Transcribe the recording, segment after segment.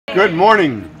Good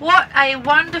morning. What a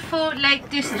wonderful Lake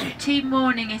District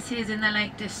morning it is in the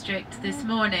Lake District this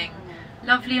morning.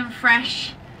 Lovely and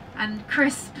fresh and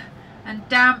crisp and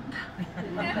damp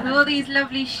with all these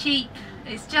lovely sheep.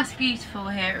 It's just beautiful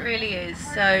here, it really is.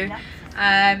 So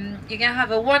you're going to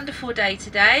have a wonderful day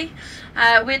today.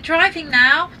 We're driving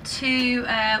now to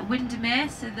Windermere,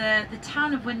 so the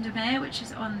town of Windermere, which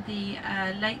is on the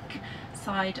lake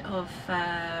side of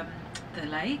the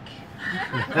lake.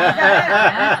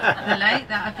 The lake,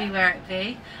 that would be where it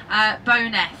be.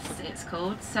 Bowness it's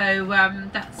called, so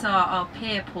that's our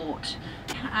pier port.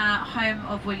 Home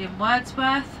of William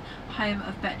Wordsworth, home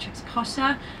of Beatrix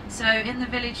Potter. So in the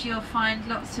village you'll find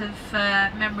lots of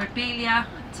memorabilia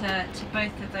to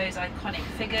both of those iconic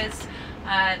figures.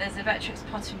 There's a Beatrix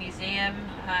Potter museum,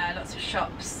 lots of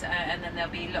shops, and then there'll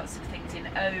be lots of things in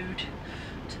ode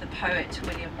to the poet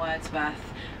William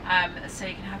Wordsworth. So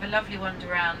you can have a lovely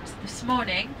wander around this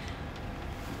morning.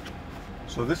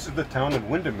 So this is the town of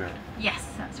Windermere? Yes,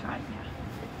 that's right, yeah.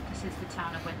 This is the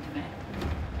town of Windermere.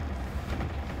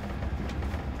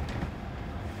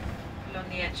 Along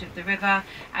the edge of the river,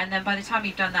 and then by the time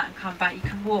you've done that and come back, you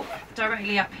can walk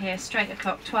directly up here, straight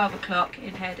o'clock, 12 o'clock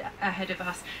ahead of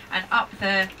us, and up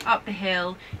the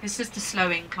hill. It's just a slow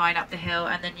incline up the hill,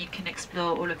 and then you can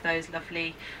explore all of those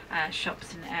lovely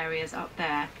shops and areas up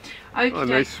there. A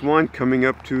nice swan coming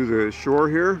up to the shore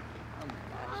here,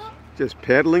 just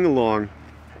paddling along.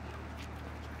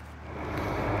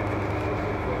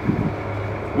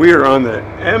 We are on the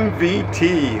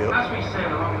MVT,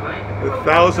 the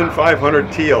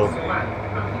 1,500 teal. Built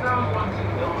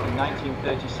in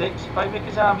 1936 by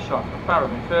Vickers Armstrong of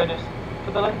Barham in Furness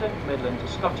for the London, Midland and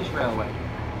Scottish Railway.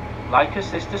 Like her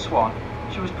sister Swan,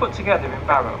 she was put together in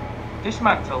Barrow,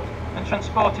 dismantled and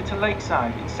transported to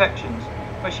Lakeside in sections,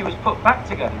 where she was put back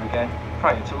together again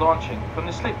prior to launching from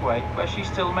the slipway where she's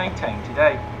still maintained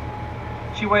today.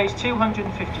 She weighs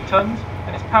 250 tonnes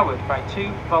and is powered by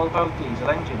 2 Volvo diesel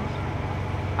engines.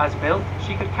 As built,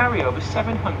 she could carry over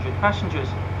 700 passengers,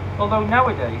 although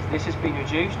nowadays this has been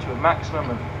reduced to a maximum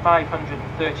of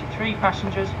 533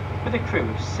 passengers with a crew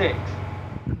of 6.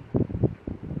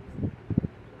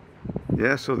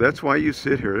 Yeah, so that's why you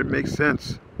sit here. It makes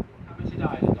sense. Inhabited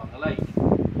island on the lake.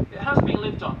 It has been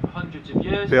lived on for hundreds of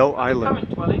years. Bell Island. The current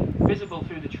dwelling, visible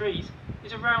through the trees,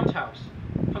 is a roundhouse,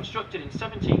 constructed in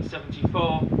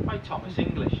 1774 by Thomas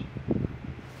English.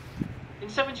 In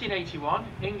 1781,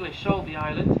 English sold the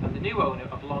island, and the new owner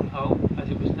of Longholm, as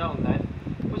it was known then,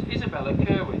 was Isabella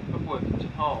Kerwith of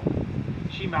Workington Hall.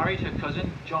 She married her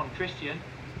cousin, John Christian,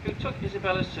 who took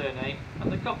Isabella's surname,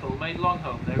 and the couple made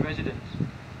Longholm their residence.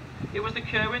 It was the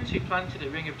Kerwins who planted a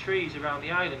ring of trees around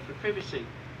the island for privacy,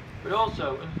 but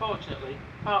also, unfortunately,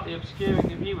 partly obscuring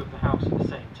the view of the house at the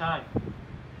same time.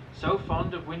 So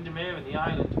fond of Windermere and the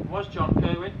island was John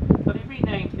Kerwin that he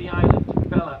renamed the island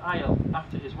Bella Isle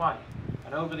after his wife,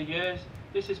 and over the years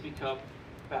this has become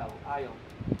Belle Isle.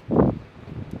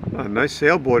 A nice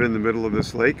sailboat in the middle of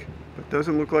this lake, but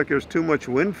doesn't look like there's too much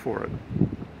wind for it.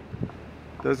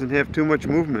 Doesn't have too much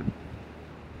movement.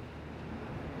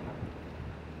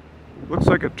 Looks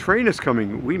like a train is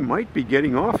coming. We might be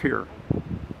getting off here.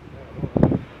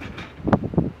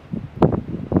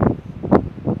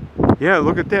 Yeah,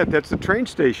 look at that. That's the train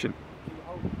station.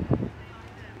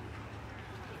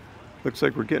 Looks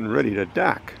like we're getting ready to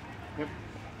dock. Yep.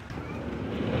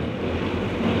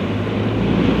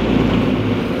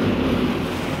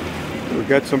 We've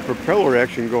got some propeller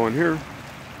action going here.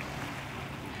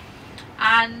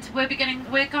 And we're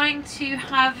going to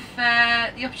have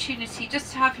the opportunity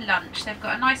just to have lunch. They've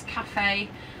got a nice cafe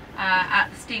at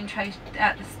the steam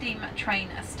train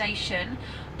station,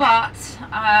 but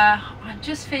I'm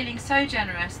just feeling so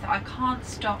generous that I can't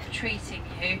stop treating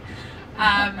you.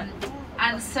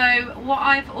 And so what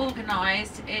I've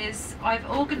organised is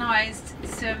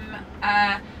some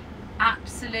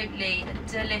absolutely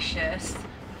delicious,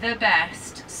 the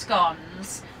best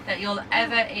scones that you'll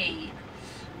ever eat.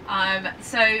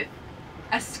 So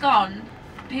a scone,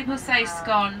 people say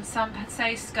scone, some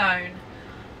say scone.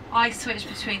 I switch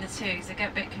between the two because I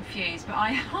get a bit confused, but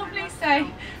I normally say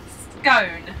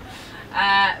scone.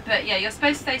 But yeah, you're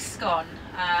supposed to say scone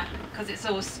because it's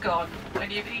all scone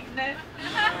when you've eaten it.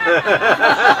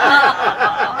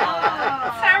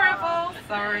 Terrible,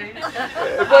 sorry.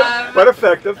 But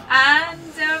effective. And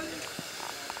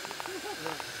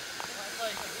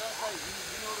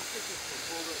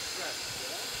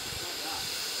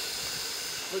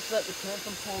looks like the can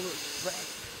from Polar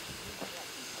Express.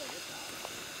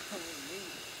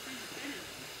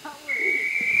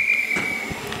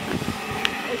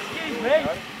 Excuse me.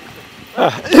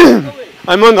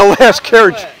 I'm on the last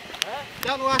carriage.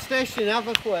 Down the last station,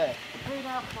 Everywhere.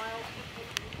 3.5 miles.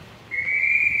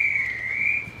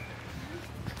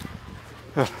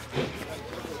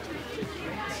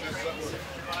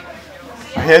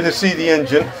 I had to see the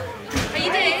engine. Oh,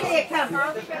 you did?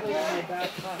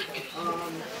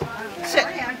 Sit.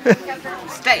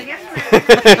 Stay.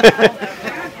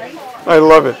 I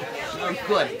love it.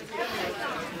 Good.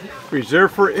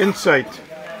 Reserved for insight. Do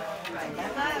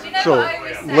you know So, what I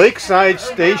always say? Lakeside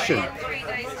Station. In 3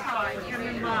 days' time,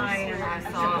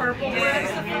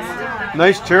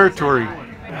 Nice territory.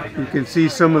 You can see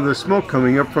some of the smoke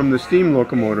coming up from the steam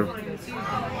locomotive.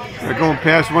 We're going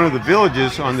past one of the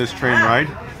villages on this train ride.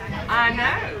 I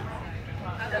know.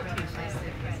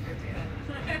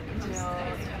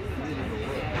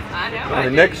 Our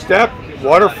next step,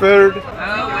 Waterford. Oh,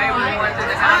 way we're going through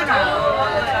the tunnel.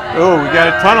 Oh, we got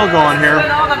a tunnel going here.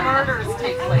 Where all the murders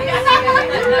take place.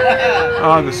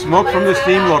 Oh, the smoke from the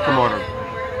steam locomotive.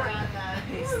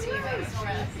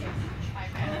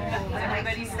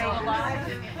 Everybody stay alive?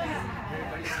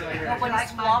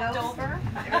 Nobody's flopped over?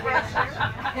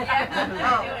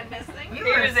 He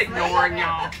was ignoring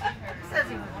y'all.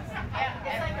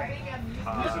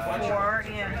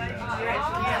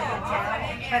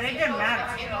 But it didn't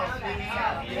matter.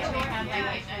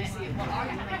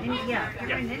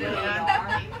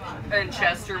 In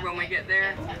Chester when we get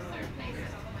there.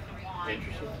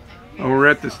 And we're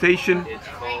at the station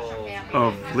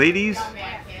of ladies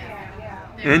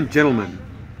and gentlemen.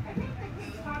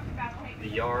 The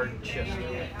yard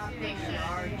Chester.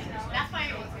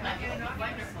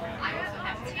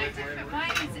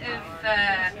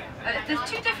 There's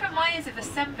two different ways of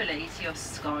assembly to your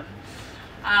scone.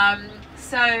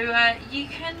 You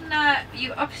can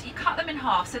you cut them in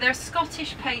half. So they're a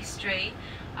Scottish pastry,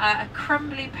 a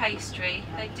crumbly pastry.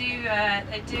 They do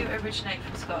originate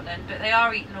from Scotland, but they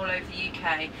are eaten all over the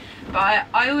UK. But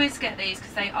I always get these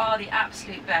because they are the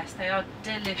absolute best. They are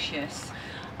delicious.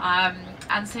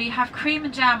 And so you have cream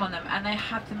and jam on them, and they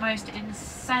have the most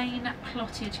insane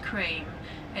clotted cream.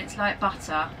 It's like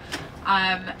butter,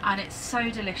 and it's so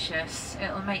delicious,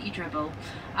 it'll make you dribble.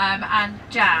 And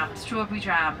jam, strawberry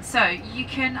jam. So you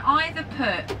can either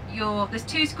put there's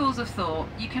two schools of thought.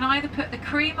 You can either put the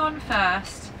cream on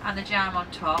first and the jam on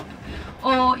top,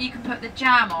 or you can put the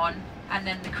jam on and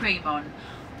then the cream on.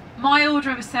 My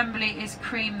order of assembly is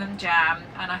cream and jam,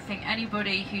 and I think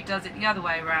anybody who does it the other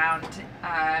way around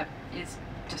is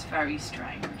just very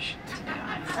strange, to be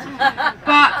honest.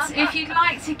 But if you'd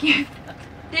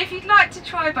like to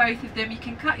try both of them, you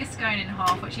can cut your scone in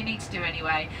half, which you need to do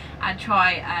anyway, and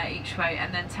try each way,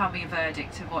 and then tell me a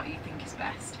verdict of what you think is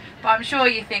best. But I'm sure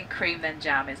you think cream then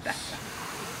jam is better.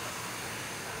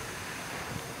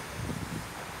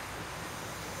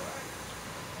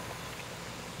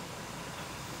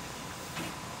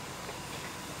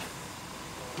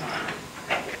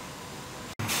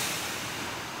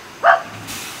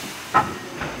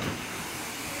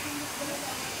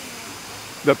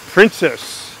 The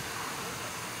Princess.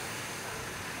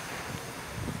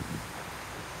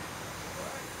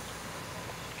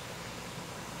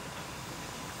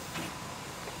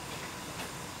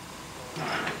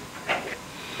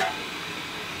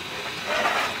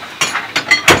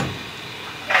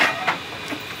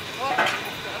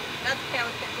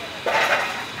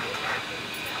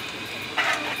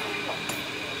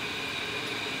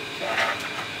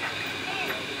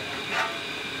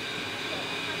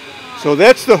 So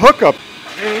that's the hookup.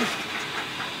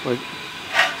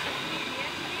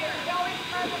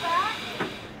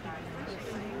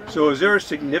 So is there a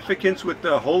significance with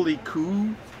the holy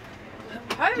coup?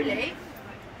 Holy?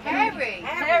 Harry.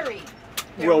 Harry.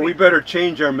 Well, we better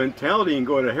change our mentality and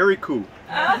go to Harry coup.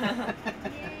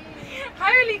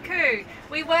 Holy coup.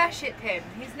 We worship him.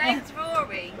 His name's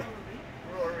Rory.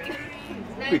 Rory.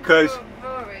 His name's Because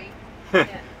Rory.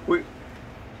 we,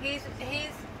 He's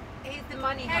the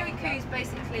money. Harry Coo's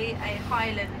basically a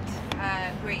Highland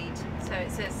breed, so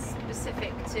it's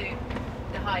specific to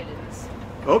the Highlands.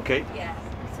 okay. Yeah.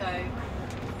 So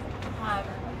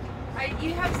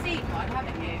you have seen one,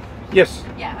 haven't you? Yes,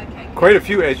 Yeah. Okay. quite a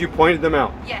few as you pointed them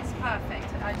out. Yes.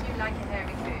 Perfect. I do like a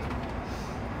Harry Coo.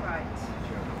 Right.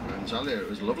 It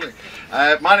was lovely.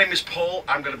 My name is Paul.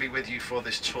 I'm going to be with you for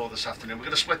this tour this afternoon. We're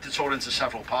going to split the tour into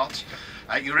several parts.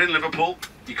 You're in Liverpool.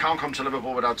 You can't come to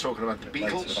Liverpool without talking about the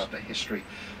Beatles, about the history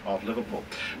of Liverpool.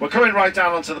 We're coming right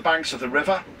down onto the banks of the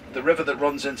river. The river that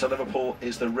runs into Liverpool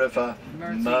is the River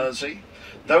Mersey.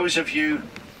 Those of you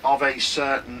of a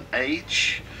certain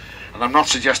age, and I'm not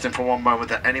suggesting for one moment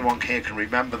that anyone here can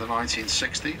remember the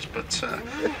 1960s, but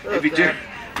if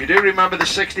you do remember the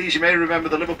 60s, you may remember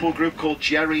the Liverpool group called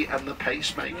Jerry and the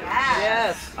Pacemakers.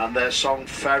 Yes. And their song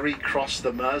Ferry Cross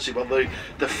the Mersey. Well, the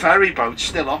ferry boat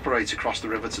still operates across the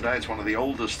river today. It's one of the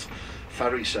oldest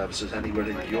ferry services anywhere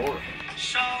in Europe.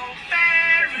 So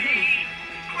ferry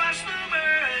cross the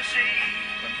Mersey,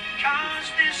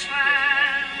 'cause this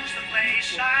land's the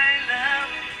place I love,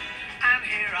 and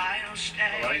here I'll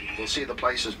stay. All right, we'll see the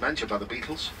places mentioned by the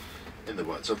Beatles in the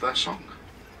words of their song.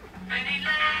 Penny Lane,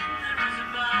 there is a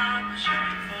barber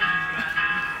showing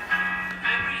photograph.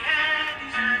 Every head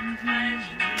is at the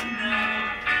pleasure to know.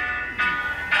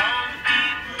 All the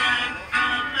people that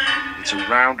come and It's a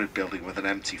rounded building with an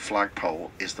empty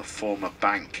flagpole. Is the former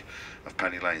bank of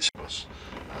Penny Lane.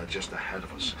 Just ahead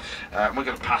of us. We're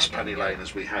going to pass Penny Lane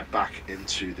as we head back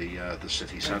into the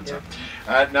city centre.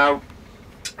 Now,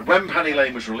 when Penny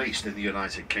Lane was released in the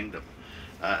United Kingdom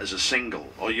as a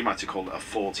single, or you might have called it a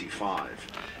 45,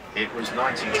 it was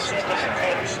 1967.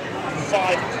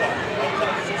 5 o'clock.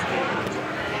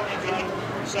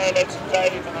 Say hello to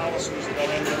Dave and Alison's going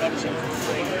in, and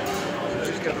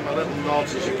just give them a little nod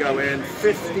as you go in.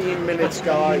 15 minutes,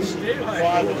 guys.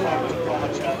 5 o'clock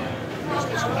departure.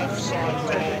 Just left side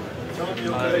there.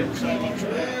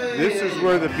 This is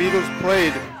where the Beatles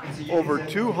played over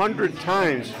 200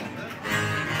 times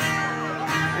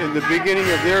in the beginning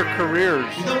of their careers.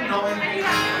 You don't know him,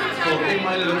 but in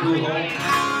my Liverpool home,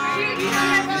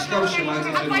 he's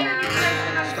socialising too long.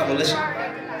 Just have a listen.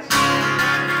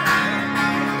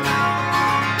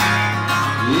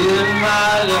 In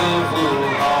my Liverpool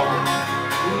home,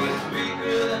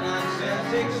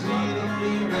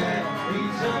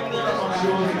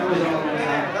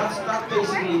 that's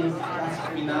basically,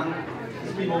 that's me now.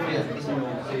 It's me mum here, it's me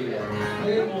mum, see ya.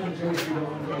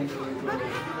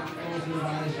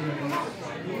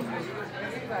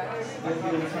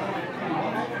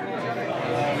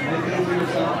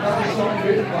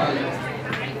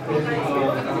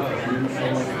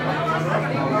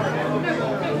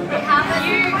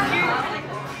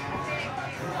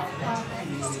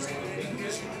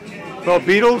 Well,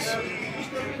 Beatles,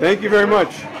 thank you very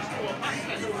much.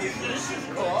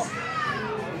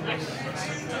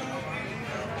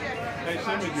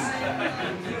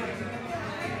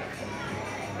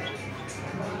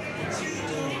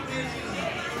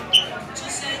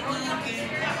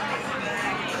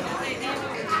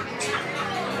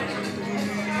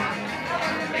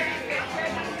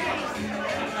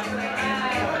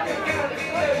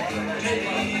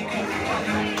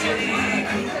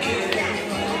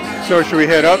 So should we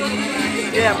head up?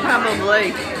 Yeah,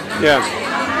 probably. Yeah.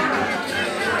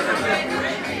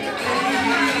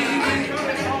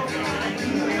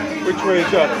 Which way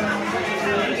is up?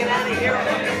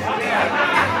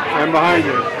 I'm behind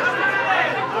you.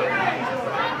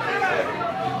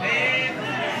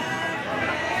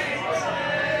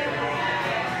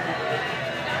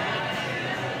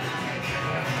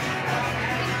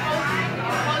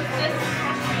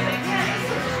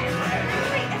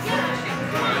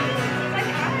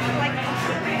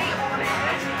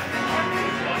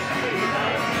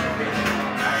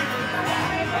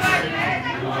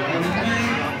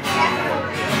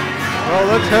 Well,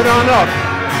 let's head on up.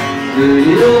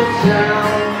 Dirty old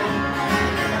town,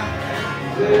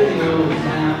 dirty old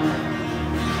town.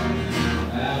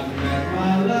 I've met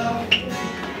my love,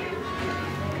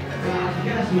 I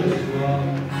guess what's wrong.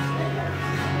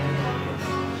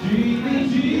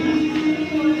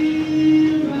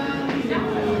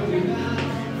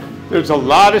 There's a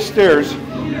lot of stairs. And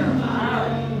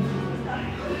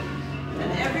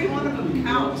every one of them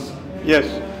counts. Yes.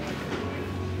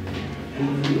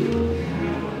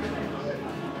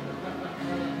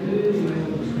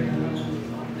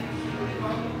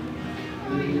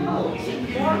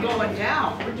 More going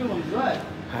down. We're doing good.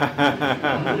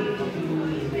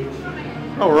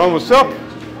 Oh, we're almost up.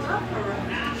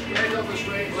 Straight up the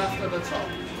street, left at the top.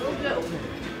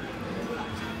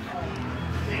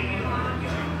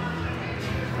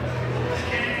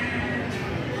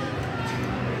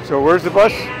 So where's the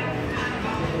bus?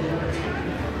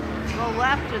 Go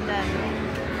left and then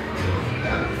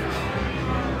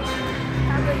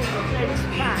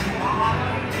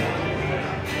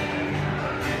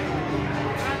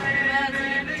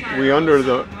We're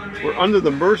under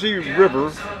the Mersey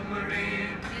River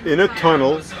in a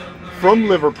tunnel from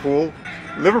Liverpool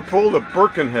to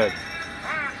Birkenhead,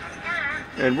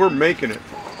 and we're making it.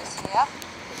 Here.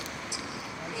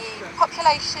 The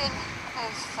population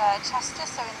of Chester,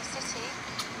 so in the city,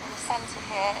 in the centre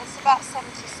here, is about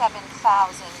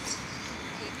 77,000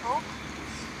 people,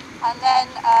 and then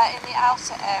in the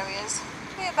outer areas,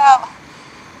 be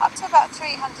up to about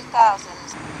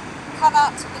 300,000. Come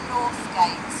out to the north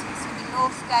gate, so the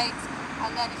north gate,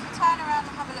 and then if you turn around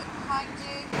and have a look behind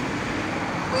you,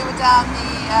 we were down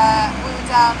the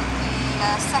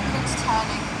second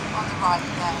turning on the right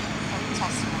there from the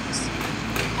Testaments.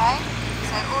 Okay,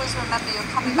 so always remember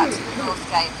you're coming back to the north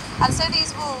gate, and so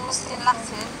these walls in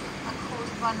Latin are called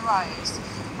Munros,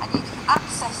 and you can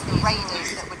access the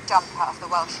raiders that would jump out of the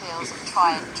Welsh hills and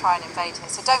try and invade here.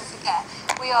 So don't forget,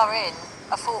 we are in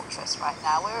a fortress right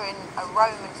now. We're in a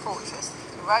Roman fortress.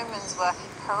 The Romans were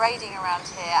parading around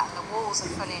here, and the walls are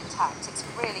fully intact. It's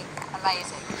really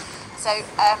amazing. So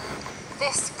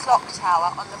this clock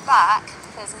tower on the back,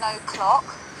 there's no clock,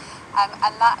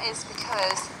 and that is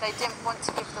because they didn't want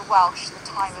to give the Welsh the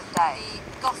time of day.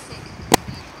 Gothic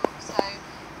cathedral. So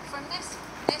from this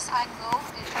angle,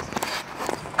 it doesn't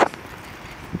look.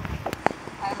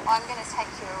 I'm going to take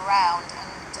you around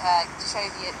and show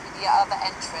you the other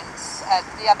entrance,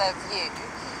 the other view.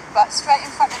 But straight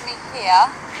in front of me here,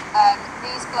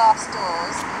 these glass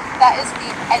doors, that is the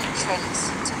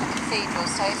entrance to the cathedral.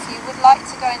 So if you would like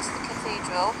to go into the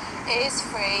cathedral, it is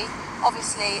free.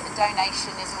 Obviously, a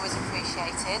donation is always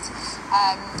appreciated.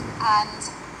 And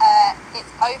it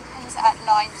opens at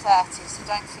 9:30, so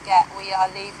don't forget we are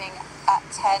leaving at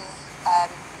 10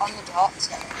 on the dot,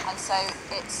 and so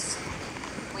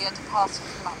we are departing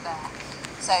from up there.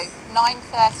 So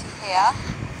 9:30 here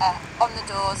on the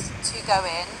doors to go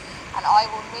in, and I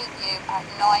will meet you at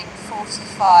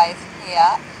 9:45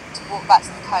 here to walk back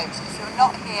to the coach. If you're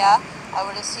not here, I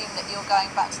will assume that you're going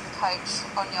back to the coach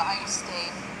on your own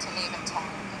steam to leave at 10.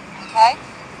 Okay?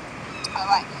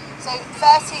 Alright, so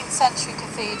 13th century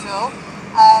cathedral.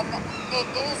 It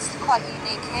is quite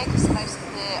unique here because most of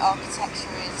the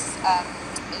architecture is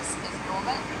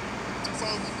Norman. So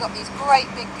you've got these great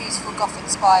big beautiful Gothic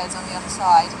spires on the other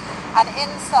side, and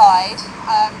inside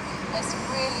there's some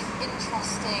really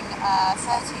interesting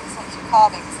 13th century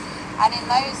carvings. And in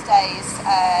those days,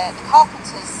 the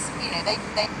carpenters, you know, they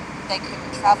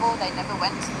couldn't travel. They never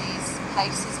went to these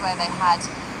places where they had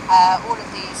all of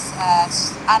these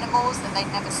animals that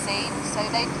they'd never seen. So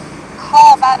they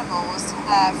carve animals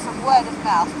from word of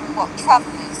mouth, from what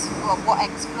travellers or what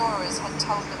explorers had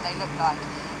told them they looked like.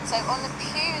 So on the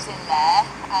pews in there,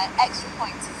 extra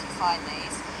points if you find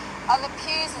these, on the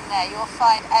pews in there you'll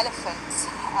find elephants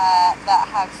that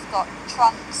have got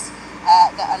trunks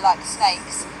that are like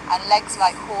snakes and legs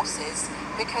like horses,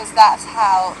 because that's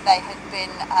how they had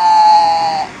been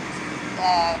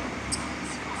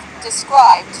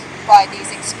described by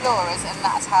these explorers, and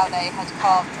that's how they had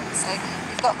carved them. So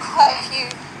you've got quite a few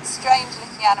strange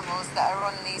looking animals that are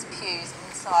on these pews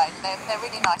inside. They're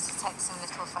really nice to take some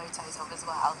little photos of as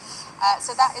well.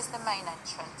 So that is the main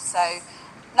entrance. So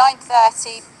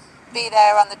 9:30, be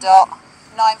there on the dot.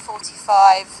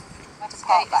 9:45,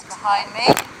 depart back behind me.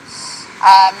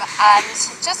 And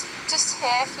just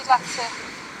here, if you'd like to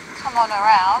come on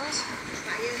around.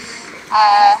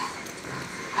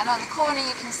 And on the corner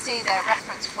you can see their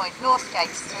reference point,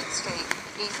 Northgate Street,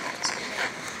 Eastgate.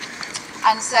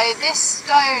 And so this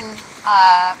stone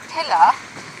pillar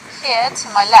here to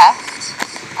my left,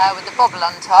 with the bobble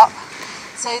on top,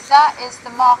 so that is the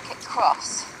market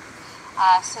cross.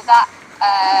 So that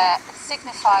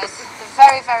signifies the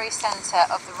very, very centre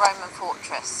of the Roman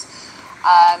fortress.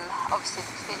 Obviously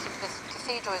the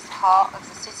cathedral is the heart of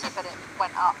the city, but it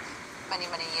went up many,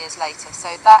 many years later.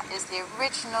 So that is the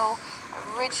original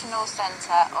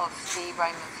centre of the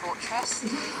Roman fortress.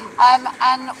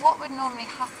 And what would normally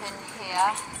happen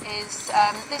here is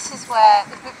this is where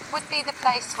would be the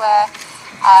place where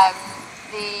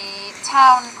the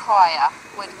town crier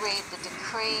would read the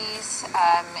decrees.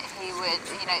 He would,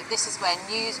 you know, this is where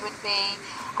news would be,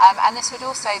 and this would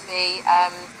also be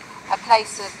a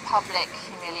place of public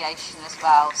humiliation as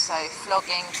well. So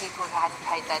flogging people who hadn't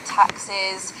paid their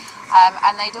taxes,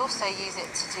 and they'd also use it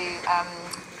to do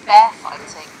bear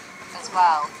fighting as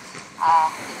well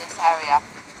in this area.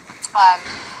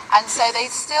 And so they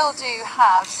still do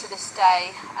have to this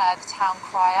day the town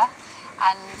crier,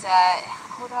 and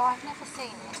although I've never seen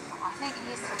him, I think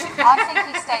he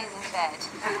stays in bed.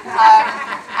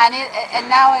 And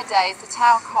nowadays the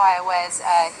town crier wears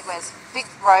big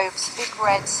robes, big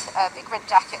red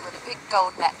jacket with a big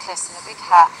gold necklace and a big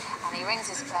hat, and he rings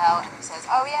his bell and he says,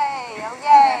 "Oh yay, oh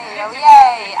yay, oh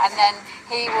yay," and then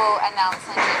he will announce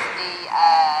any of the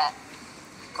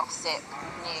gossip,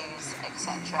 news,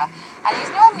 etc. And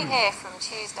he's normally here from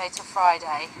Tuesday to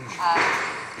Friday,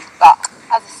 but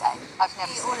as I say, I've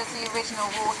never seen all of the original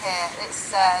wall here.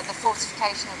 It's the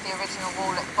fortification of the original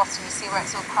wall at the bottom. You see where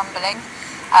it's all crumbling,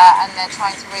 and they're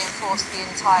trying to reinforce the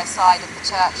entire side of the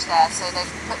church there. So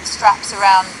they've put straps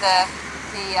around the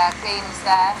beams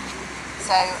there.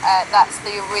 So that's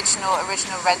the original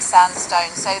red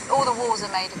sandstone. So all the walls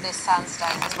are made of this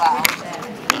sandstone as well.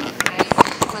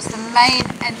 It was the main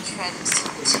entrance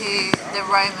to the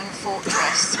Roman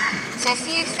fortress. So if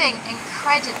you think,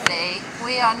 incredibly,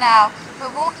 we're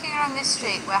walking along this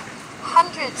street where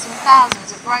hundreds and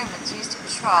thousands of Romans used to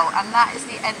patrol, and that is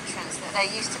the entrance that they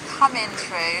used to come in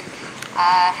through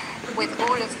with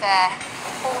all of their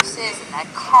horses and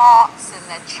their carts and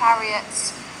their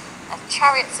chariots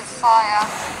of fire.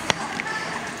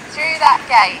 Through that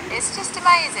gate, it's just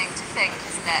amazing to think,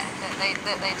 isn't it,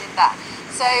 that they did that.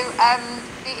 So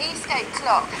the Eastgate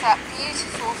clock, that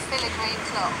beautiful filigree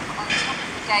clock on top of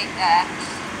the gate there,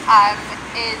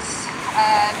 is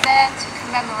there to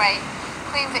commemorate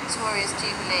Queen Victoria's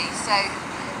Jubilee. So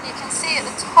you can see at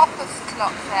the top of the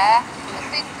clock there, a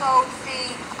big gold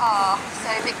VR,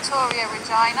 so Victoria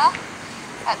Regina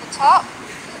at the top,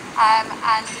 and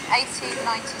 1897,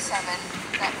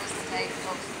 that was the date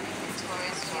of Queen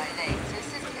Victoria's Jubilee. So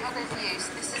this is the other view, so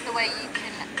this is the way you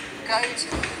can go to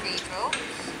the cathedral,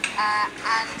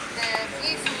 and the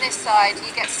view from this side, you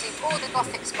get to see all the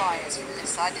Gothic spires from this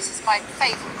side. This is my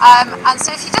favourite. And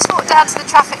so if you just walk down to the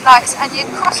traffic lights and you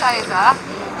cross over,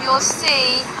 you'll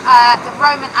see the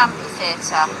Roman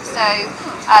amphitheatre. So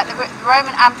the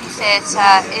Roman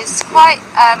amphitheatre is quite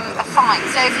a find.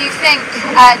 So if you think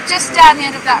just down the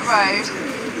end of that road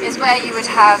is where you would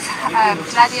have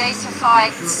gladiator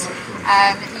fights,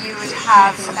 you would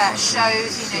have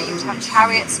shows, you would have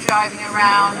chariots driving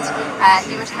around,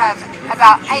 you would have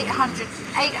about 800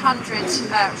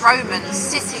 Romans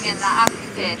sitting in that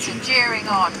amphitheatre jeering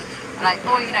on, like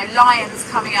all, lions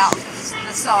coming out of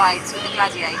the sides with the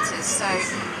gladiators. So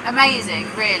amazing,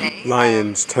 really.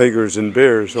 Lions, tigers and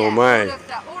bears, oh my. All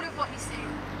of what you see.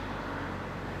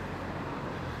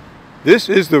 This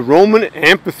is the Roman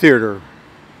amphitheater.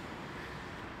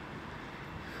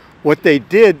 What they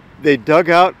did, they dug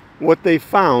out what they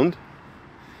found,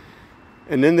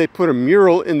 and then they put a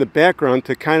mural in the background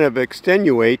to kind of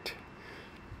extenuate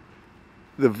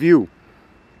the view.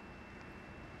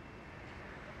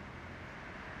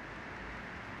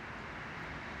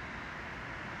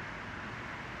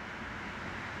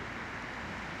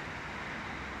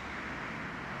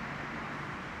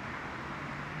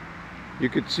 You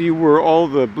could see where all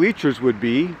the bleachers would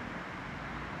be.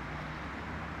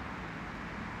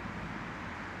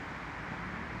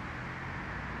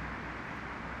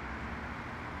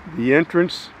 The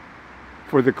entrance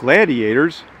for the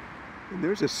gladiators. And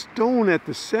there's a stone at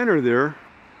the center there.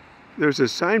 There's a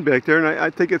sign back there, and I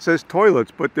think it says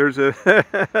toilets, but there's a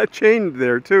chain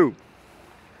there too.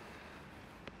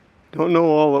 Don't know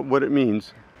all of what it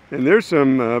means. And there's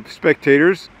some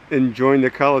spectators enjoying the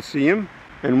Colosseum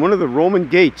and one of the Roman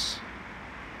gates.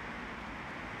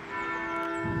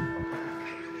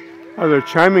 Oh, they're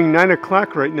chiming 9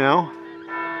 o'clock right now.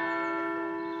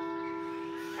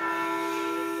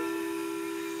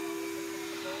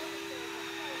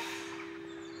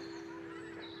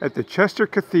 At the Chester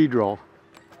Cathedral.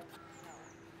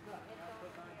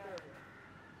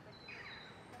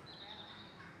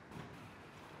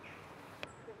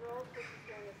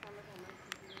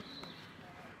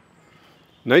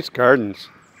 Nice gardens.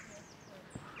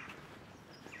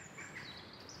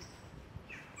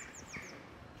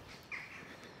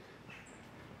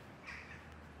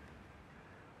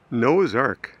 Noah's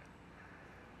Ark.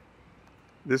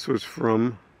 This was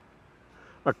from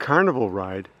a carnival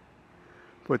ride,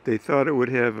 but they thought it would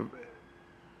have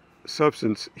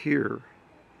substance here.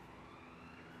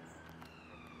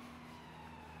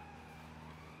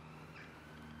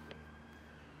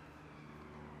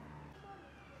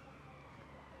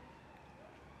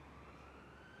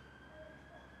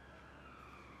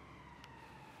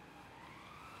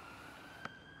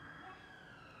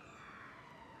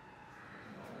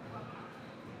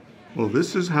 Well,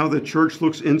 this is how the church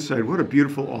looks inside. What a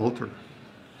beautiful altar.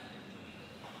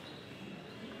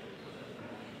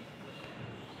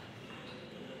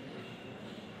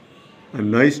 A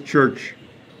nice church.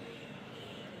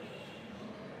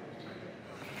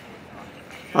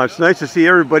 It's nice to see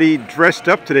everybody dressed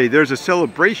up today. There's a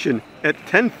celebration at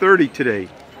 10:30 today.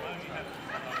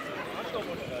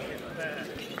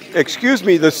 Excuse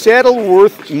me, the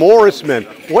Saddleworth Morrismen.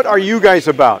 What are you guys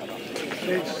about?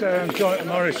 It's a joint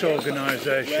Morris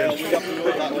organisation.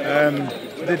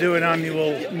 They do an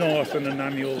annual North and an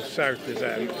annual South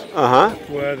event,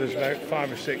 where there's about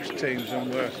 5 or 6 teams,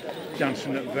 and we're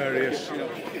dancing at various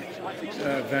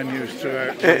venues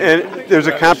throughout. And there's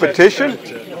a competition?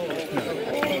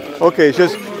 No. Okay,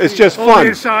 it's just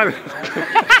fun.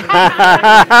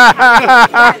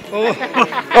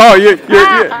 Oh,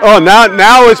 oh,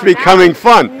 now it's becoming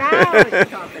fun.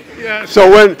 Yeah. So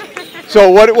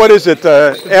what is it?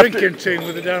 Drinking team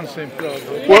with a dancing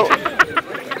program. Well,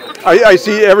 I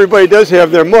see everybody does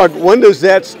have their mug. When does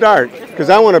that start? Because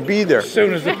I want to be there. As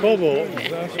soon as the pub opens,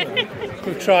 that's right.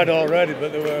 We've tried already,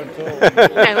 but they weren't open.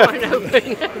 They weren't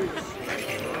open.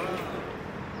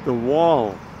 The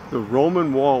wall, the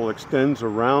Roman wall, extends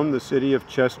around the city of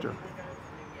Chester.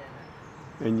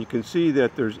 And you can see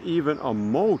that there's even a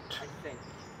moat.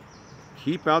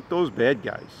 Keep out those bad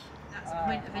guys. That's a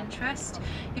point of interest.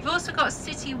 You've also got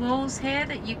city walls here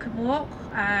that you can walk.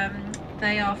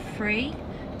 They are free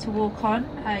to walk on.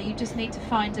 You just need to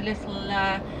find a little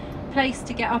place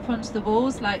to get up onto the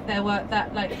walls, like there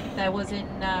was in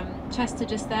Chester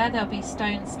just there. There'll be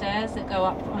stone stairs that go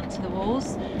up onto the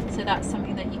walls, so that's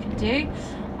something that you can do.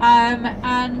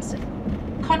 And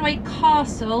Conway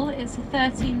Castle is a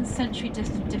 13th century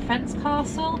defence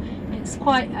castle. It's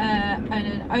quite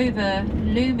an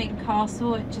over-looming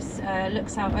castle. It just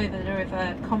looks out over the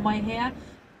River Conway here.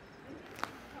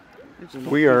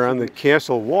 We are on the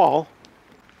castle wall.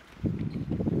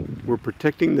 We're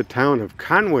protecting the town of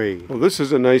Conway. Well, this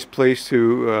is a nice place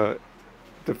to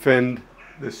defend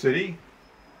the city.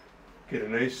 Get a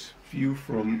nice view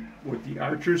from what the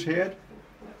archers had.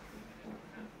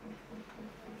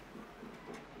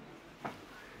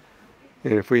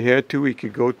 And if we had to, we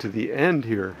could go to the end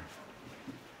here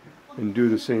and do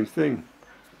the same thing.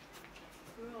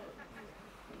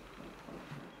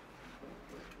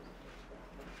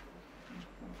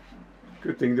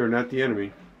 Good thing they're not the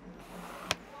enemy.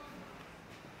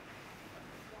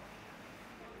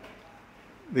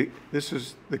 This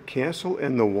is the castle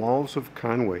and the walls of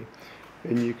Conway.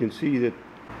 And you can see that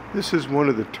this is one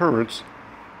of the turrets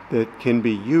that can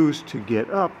be used to get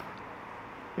up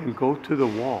and go to the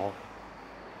wall.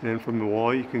 And from the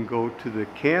wall you can go to the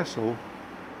castle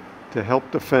to help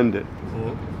defend it.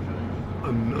 Well,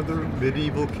 another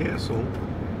medieval castle.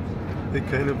 They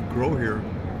kind of grow here.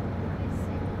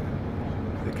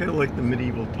 They kind of like the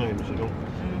medieval times, you know?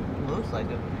 Looks like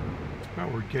it. Now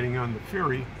we're getting on the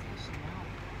ferry.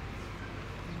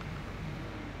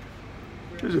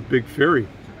 There's a big ferry.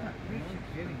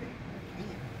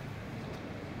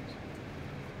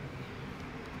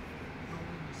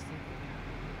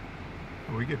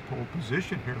 We get pole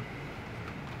position here.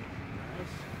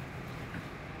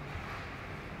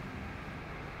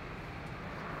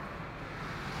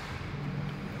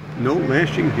 No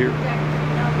lashing here.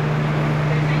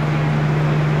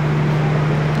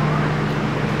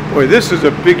 Boy, this is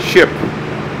a big ship. Look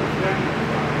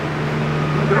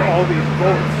at all these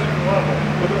boats.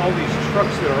 Look at all these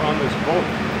trucks that are on this boat.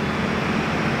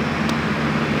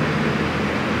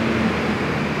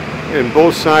 And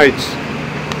both sides.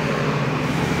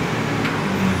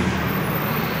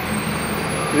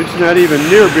 It's not even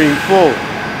near being full.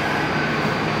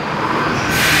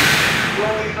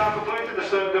 Well, we've now completed the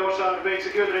stern doors and being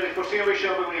secured ready for sea. We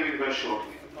shall be leaving very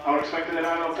shortly. Our expected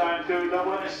arrival time to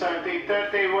Dublin is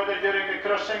 17:30. Weather during the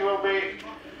crossing will be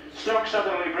strong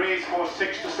southerly breeze for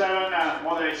 6 to 7 and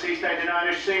moderate sea state in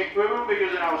Irish Sea. We will be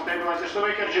using our stabilizers to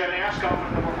make our journey as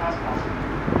comfortable as possible.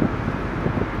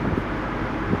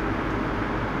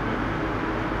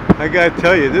 I gotta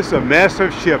tell you, this is a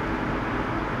massive ship.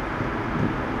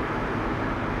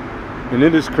 And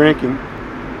it is cranking.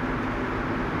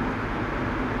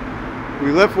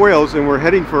 We left Wales and we're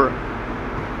heading for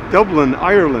Dublin,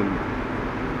 Ireland.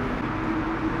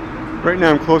 Right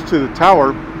now I'm close to the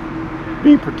tower,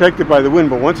 being protected by the wind,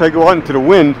 but once I go out into the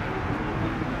wind,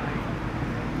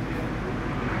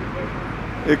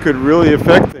 it could really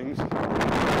affect things.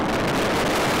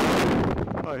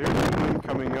 Oh, here's the wind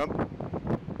coming up.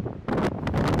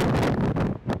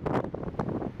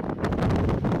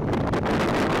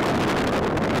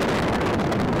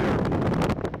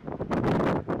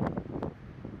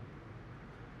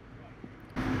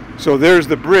 So there's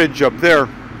the bridge up there.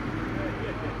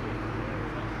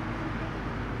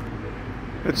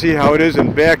 Let's see how it is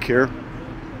in back here.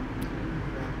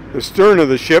 The stern of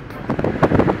the ship.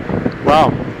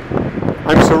 Wow.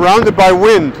 I'm surrounded by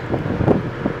wind.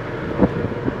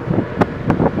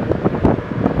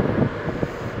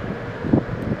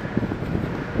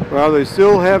 Well, they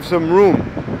still have some room.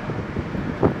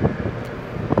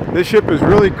 This ship is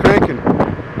really cranking.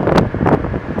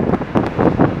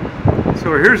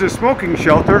 So here's a smoking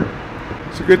shelter.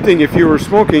 It's a good thing if you were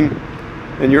smoking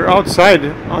and you're outside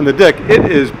on the deck.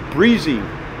 It is breezy.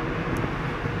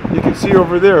 You can see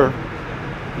over there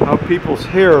how people's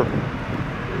hair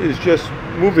is just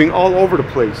moving all over the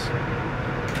place.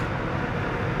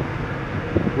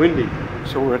 Windy.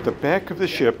 So we're at the back of the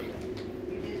ship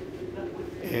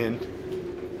and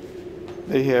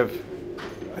they have,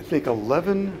 I think,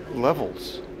 11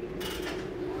 levels.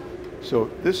 So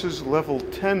this is level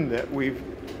 10 that we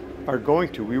are going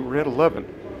to. We were at 11.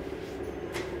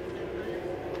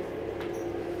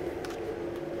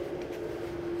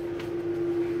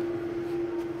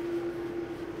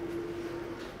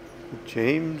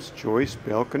 James Joyce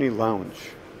Balcony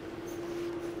Lounge.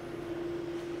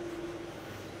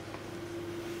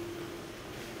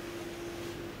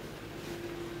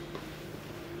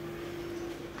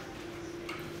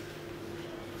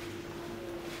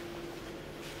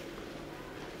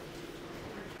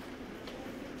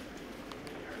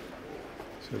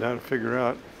 So now to figure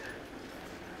out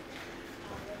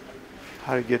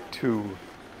how to get to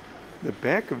the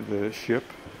back of the ship,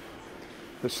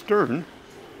 the stern.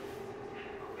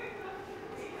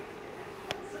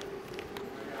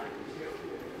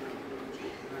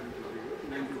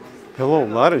 Hello, a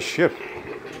lot of ship.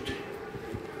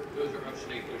 Those are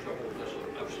upstate,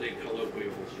 upstate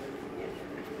colloquials.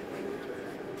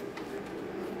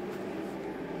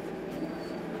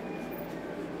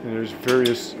 And there's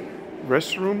various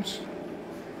restrooms.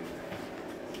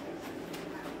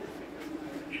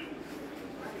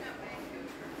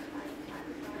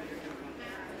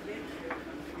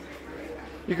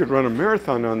 You could run a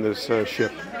marathon on this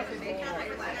ship.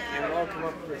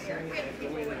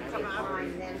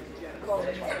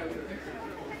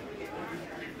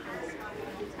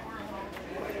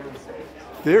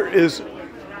 There's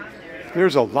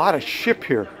a lot of ship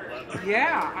here.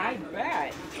 Yeah, I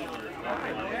bet.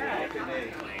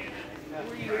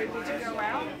 Were you able to go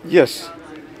out? Yes.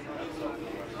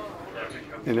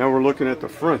 And now we're looking at the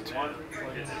front.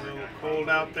 It's a little cold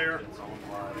out there.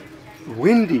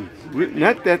 Windy.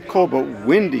 Not that cold, but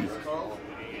windy.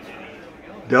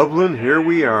 Dublin, here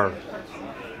we are.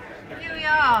 Here we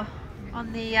are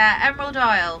on the Emerald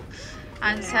Isle.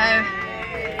 And so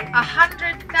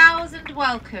 100,000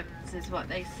 welcomes is what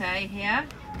they say here.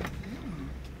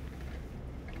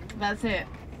 That's it.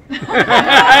 In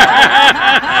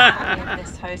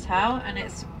this hotel, and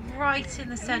it's right in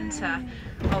the centre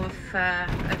of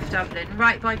Dublin,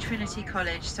 right by Trinity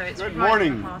College. So it's Good right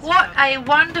morning. in the heart of What a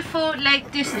wonderful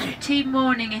Lake District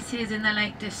morning it is in the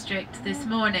Lake District this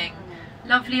morning.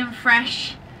 Lovely and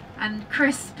fresh and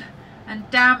crisp and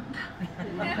damp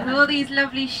with all these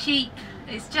lovely sheep.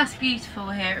 It's just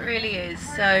beautiful here, it really is.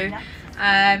 So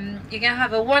you're going to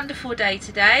have a wonderful day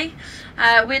today.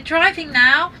 We're driving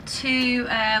now to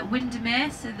Windermere,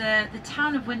 so the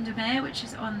town of Windermere, which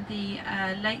is on the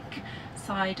lake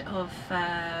side of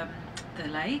the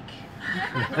lake.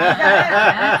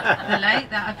 The lake,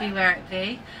 that would be where it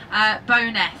be.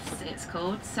 Bowness it's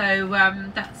called, so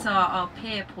that's our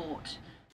pier port.